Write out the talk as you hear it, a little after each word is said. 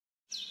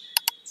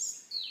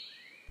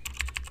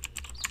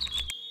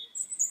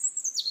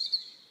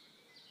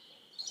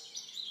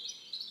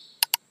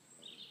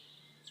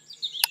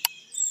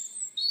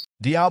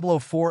Diablo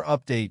 4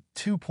 Update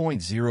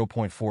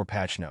 2.0.4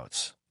 Patch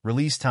Notes.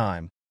 Release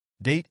time,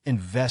 date, and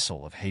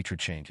Vessel of Hatred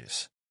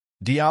changes.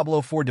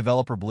 Diablo 4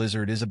 developer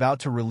Blizzard is about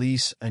to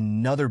release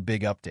another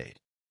big update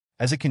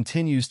as it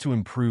continues to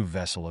improve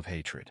Vessel of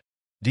Hatred.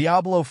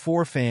 Diablo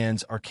 4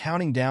 fans are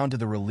counting down to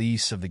the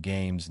release of the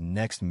game's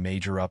next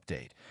major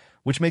update,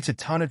 which makes a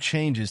ton of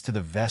changes to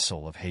the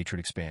Vessel of Hatred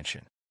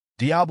expansion.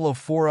 Diablo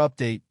 4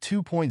 Update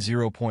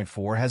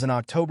 2.0.4 has an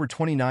October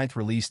 29th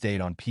release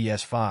date on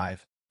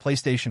PS5,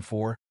 PlayStation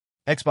 4,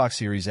 Xbox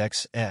Series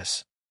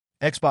XS,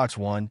 Xbox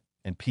One,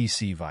 and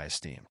PC via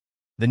Steam.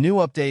 The new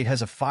update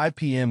has a 5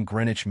 p.m.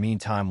 Greenwich Mean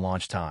Time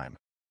launch time,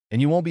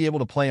 and you won't be able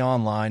to play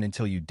online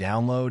until you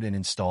download and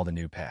install the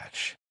new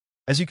patch.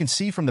 As you can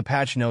see from the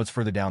patch notes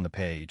further down the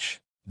page,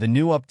 the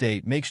new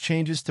update makes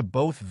changes to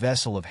both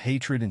Vessel of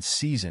Hatred and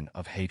Season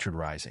of Hatred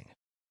Rising.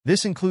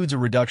 This includes a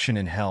reduction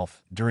in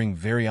health during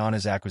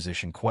Variana's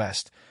acquisition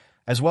quest,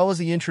 as well as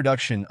the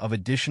introduction of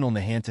additional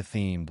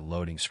Nahanta-themed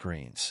loading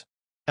screens.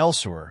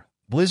 Elsewhere,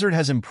 Blizzard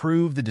has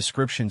improved the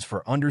descriptions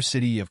for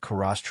Undercity of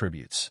Kuros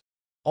tributes,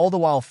 all the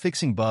while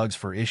fixing bugs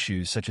for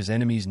issues such as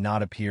enemies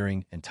not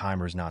appearing and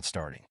timers not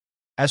starting.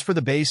 As for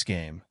the base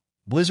game,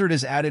 Blizzard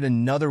has added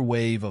another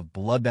wave of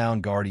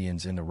Bloodbound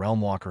Guardians in the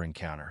Realmwalker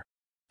encounter,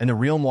 and the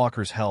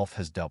Realmwalker's health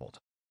has doubled.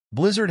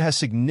 Blizzard has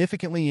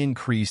significantly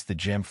increased the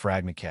gem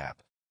fragment cap,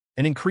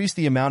 and increased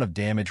the amount of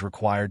damage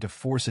required to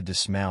force a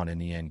dismount in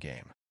the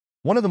endgame.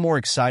 One of the more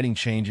exciting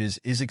changes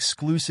is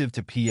exclusive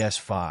to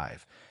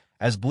PS5,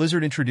 as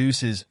Blizzard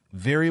introduces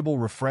variable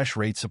refresh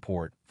rate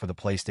support for the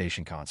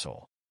PlayStation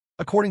console.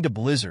 According to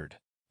Blizzard,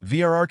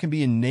 VRR can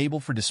be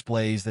enabled for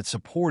displays that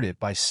support it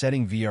by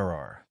setting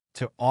VRR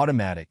to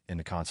automatic in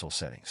the console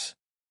settings.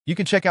 You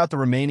can check out the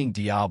remaining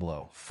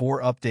Diablo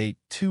 4 Update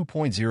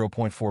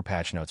 2.0.4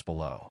 patch notes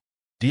below.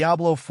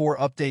 Diablo 4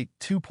 Update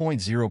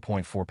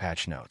 2.0.4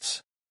 patch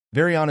notes.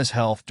 Variana's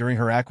health during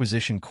her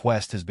acquisition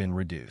quest has been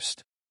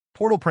reduced.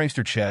 Portal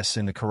prankster chests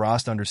in the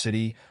Kuros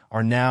Undercity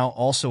are now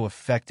also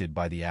affected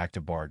by the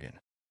active bargain.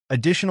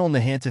 Additional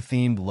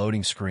Nahanta-themed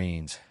loading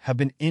screens have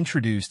been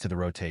introduced to the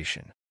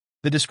rotation.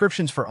 The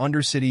descriptions for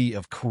Undercity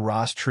of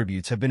Kuros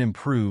tributes have been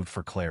improved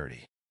for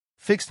clarity.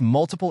 Fixed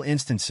multiple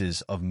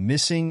instances of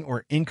missing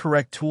or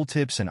incorrect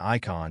tooltips and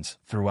icons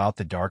throughout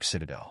the Dark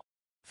Citadel.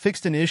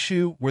 Fixed an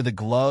issue where the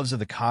gloves of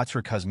the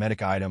Katra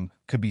cosmetic item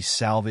could be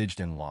salvaged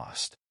and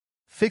lost.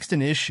 Fixed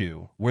an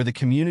issue where the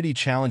community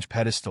challenge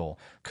pedestal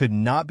could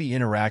not be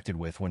interacted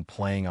with when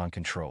playing on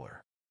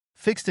controller.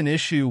 Fixed an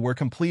issue where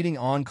completing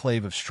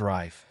Enclave of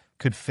Strife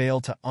could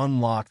fail to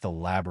unlock the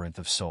Labyrinth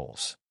of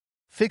Souls.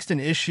 Fixed an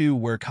issue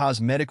where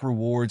cosmetic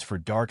rewards for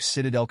Dark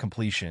Citadel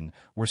completion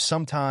were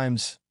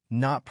sometimes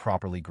not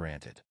properly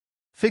granted.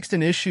 Fixed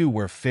an issue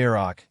where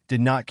Feroc did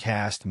not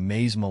cast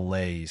Maze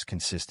Malaise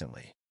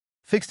consistently.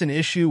 Fixed an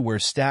issue where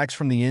stacks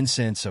from the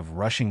Incense of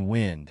Rushing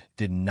Wind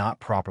did not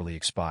properly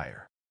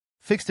expire.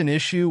 Fixed an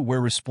issue where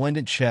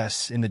resplendent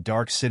chests in the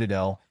Dark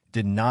Citadel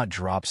did not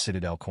drop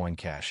Citadel coin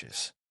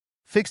caches.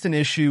 Fixed an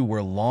issue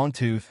where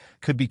Longtooth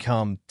could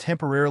become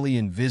temporarily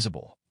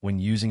invisible when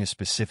using a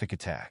specific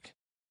attack.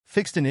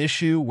 Fixed an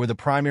issue where the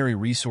primary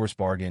resource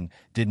bargain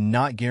did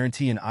not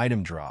guarantee an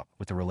item drop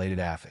with the related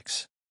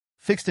affix.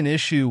 Fixed an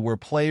issue where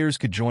players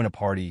could join a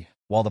party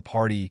while the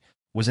party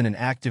was in an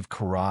active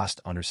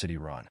Kuros Undercity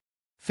run.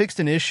 Fixed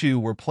an issue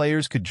where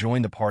players could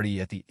join the party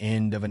at the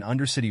end of an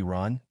Undercity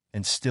run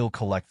and still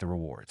collect the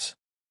rewards.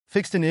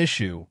 Fixed an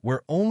issue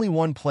where only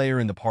one player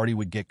in the party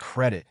would get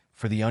credit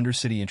for the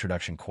Undercity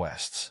introduction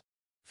quests.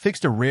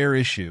 Fixed a rare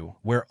issue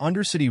where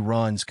Undercity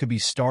runs could be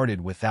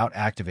started without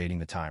activating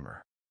the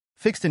timer.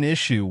 Fixed an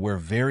issue where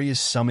various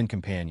summon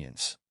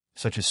companions,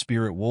 such as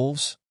spirit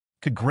wolves,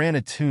 could grant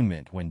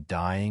attunement when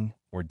dying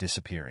or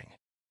disappearing.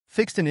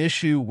 Fixed an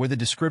issue where the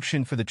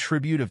description for the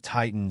Tribute of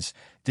Titans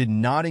did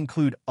not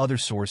include other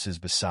sources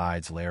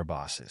besides lair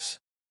bosses.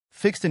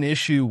 Fixed an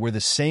issue where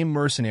the same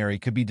mercenary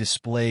could be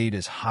displayed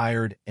as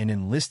hired and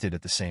enlisted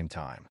at the same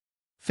time.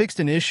 Fixed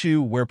an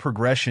issue where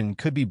progression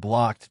could be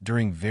blocked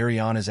during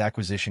Variana's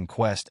acquisition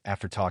quest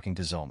after talking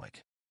to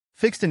Zolmik.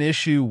 Fixed an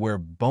issue where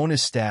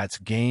bonus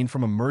stats gained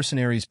from a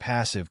mercenary's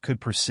passive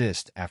could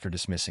persist after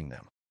dismissing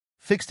them.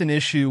 Fixed an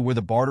issue where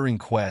the bartering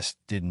quest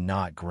did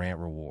not grant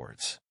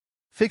rewards.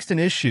 Fixed an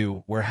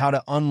issue where how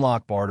to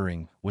unlock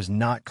bartering was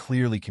not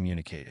clearly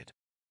communicated.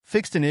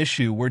 Fixed an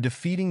issue where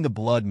defeating the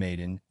Blood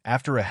Maiden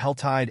after a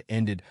Helltide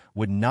ended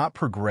would not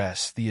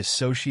progress the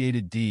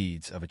associated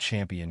deeds of a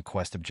champion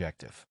quest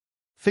objective.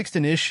 Fixed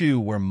an issue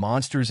where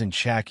monsters in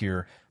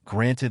Chakir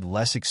granted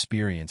less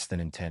experience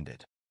than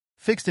intended.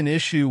 Fixed an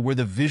issue where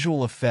the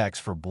visual effects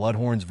for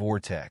Bloodhorn's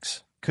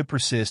Vortex could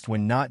persist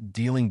when not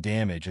dealing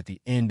damage at the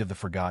end of the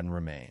Forgotten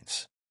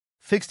Remains.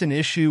 Fixed an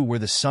issue where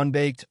the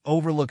Sunbaked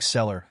Overlook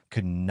Cellar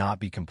could not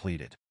be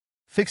completed.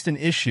 Fixed an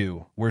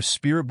issue where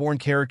Spiritborn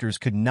characters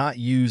could not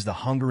use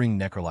the Hungering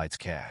Necrolight's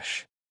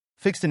cache.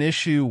 Fixed an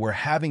issue where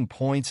having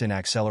points and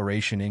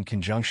acceleration in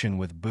conjunction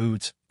with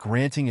boots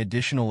granting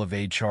additional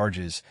evade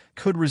charges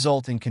could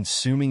result in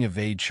consuming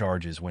evade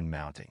charges when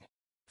mounting.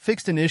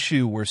 Fixed an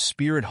issue where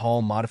Spirit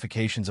Hall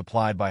modifications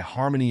applied by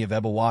Harmony of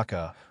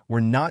Ebawaka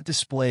were not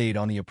displayed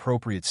on the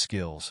appropriate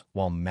skills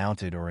while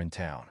mounted or in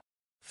town.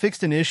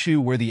 Fixed an issue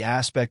where the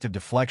aspect of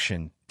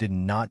deflection did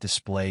not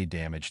display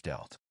damage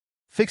dealt.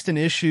 Fixed an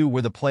issue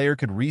where the player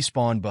could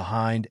respawn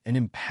behind an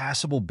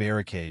impassable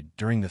barricade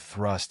during the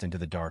thrust into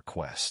the Dark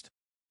Quest.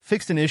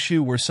 Fixed an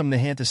issue where some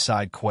Nahanta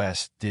side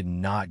quests did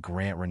not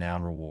grant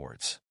renown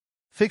rewards.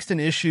 Fixed an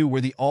issue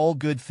where the All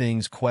Good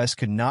Things quest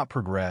could not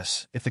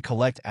progress if the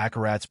Collect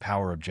Akarat's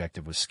power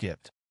objective was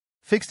skipped.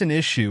 Fixed an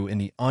issue in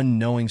the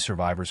Unknowing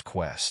Survivors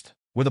quest,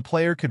 where the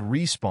player could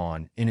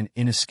respawn in an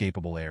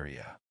inescapable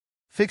area.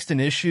 Fixed an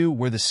issue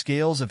where the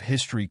Scales of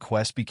History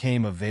quest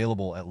became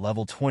available at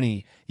level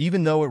 20,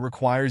 even though it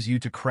requires you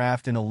to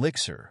craft an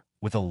elixir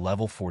with a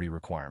level 40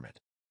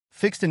 requirement.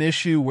 Fixed an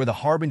issue where the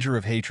Harbinger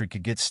of Hatred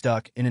could get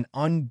stuck in an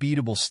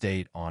unbeatable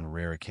state on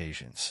rare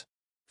occasions.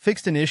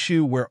 Fixed an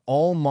issue where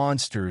all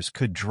monsters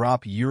could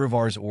drop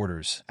Yurivar's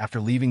orders after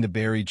leaving the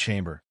Buried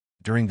Chamber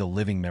during the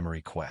Living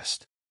Memory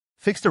quest.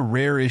 Fixed a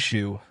rare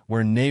issue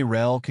where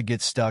Nayrel could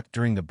get stuck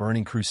during the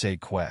Burning Crusade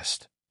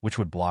quest, which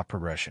would block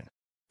progression.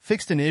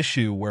 Fixed an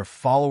issue where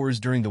followers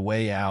during the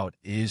Way Out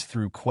is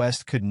Through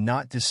quest could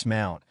not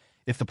dismount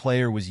if the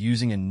player was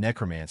using a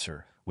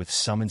Necromancer with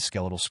summoned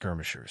skeletal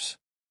skirmishers.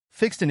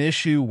 Fixed an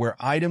issue where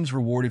items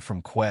rewarded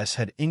from quests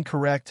had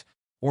incorrect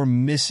or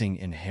missing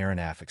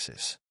inherent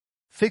affixes.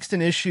 Fixed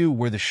an issue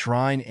where the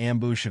Shrine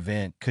Ambush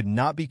event could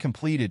not be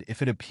completed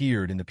if it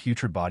appeared in the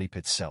Putrid Body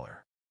Pit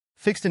cellar.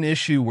 Fixed an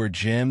issue where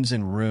gems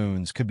and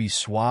runes could be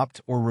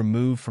swapped or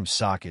removed from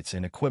sockets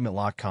in equipment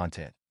lock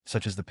content,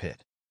 such as the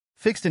pit.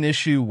 Fixed an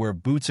issue where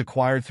boots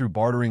acquired through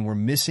bartering were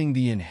missing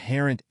the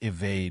inherent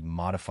evade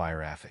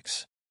modifier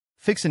affix.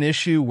 Fixed an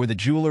issue where the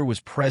jeweler was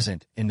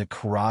present in the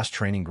Karas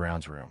Training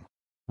Grounds room.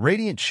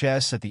 Radiant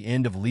chests at the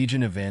end of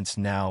Legion events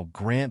now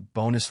grant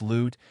bonus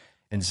loot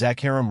and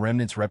Zakharum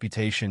Remnant's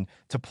reputation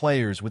to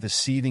players with a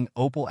Seething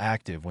Opal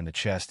active when the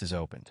chest is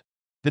opened.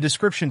 The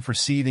description for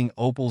Seething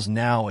Opals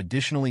now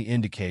additionally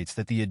indicates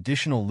that the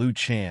additional loot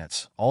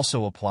chance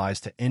also applies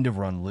to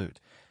end-of-run loot,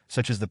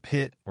 such as the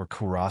Pit or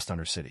Kurast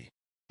Undercity.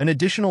 An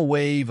additional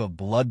wave of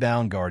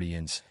Bloodbound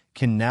Guardians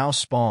can now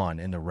spawn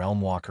in the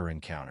Realmwalker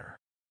encounter.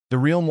 The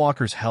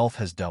Realmwalker's health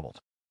has doubled.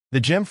 The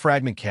gem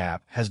fragment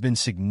cap has been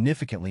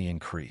significantly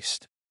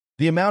increased.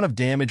 The amount of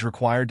damage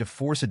required to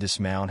force a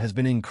dismount has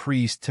been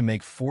increased to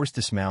make forced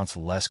dismounts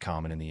less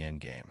common in the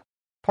endgame.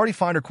 Party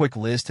Finder Quick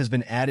List has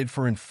been added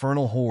for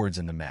Infernal Hordes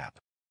in the map.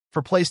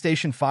 For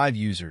PlayStation 5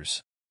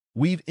 users,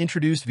 we've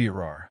introduced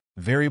VRR,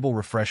 Variable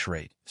Refresh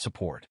Rate,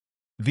 support.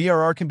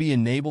 VRR can be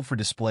enabled for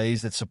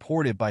displays that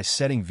support it by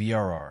setting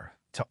VRR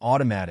to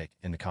automatic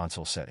in the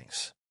console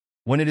settings.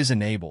 When it is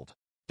enabled,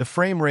 the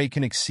frame rate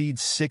can exceed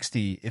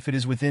 60 if it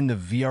is within the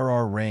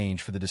VRR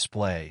range for the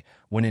display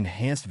when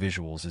Enhanced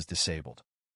Visuals is disabled.